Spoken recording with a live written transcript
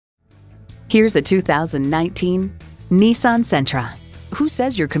Here's a 2019 Nissan Sentra. Who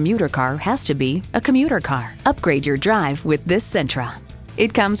says your commuter car has to be a commuter car? Upgrade your drive with this Sentra.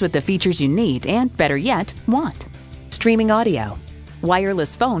 It comes with the features you need and, better yet, want. Streaming audio,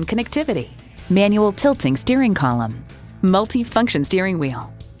 wireless phone connectivity, manual tilting steering column, multi-function steering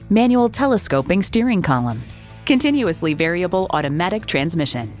wheel, manual telescoping steering column, continuously variable automatic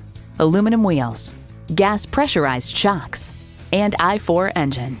transmission, aluminum wheels, gas pressurized shocks, and i4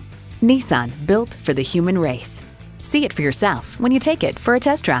 engine. Nissan, built for the human race. See it for yourself when you take it for a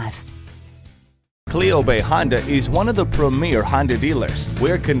test drive. Cleo Bay Honda is one of the premier Honda dealers.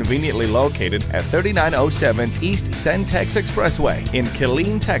 We're conveniently located at 3907 East Centex Expressway in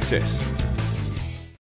Killeen, Texas.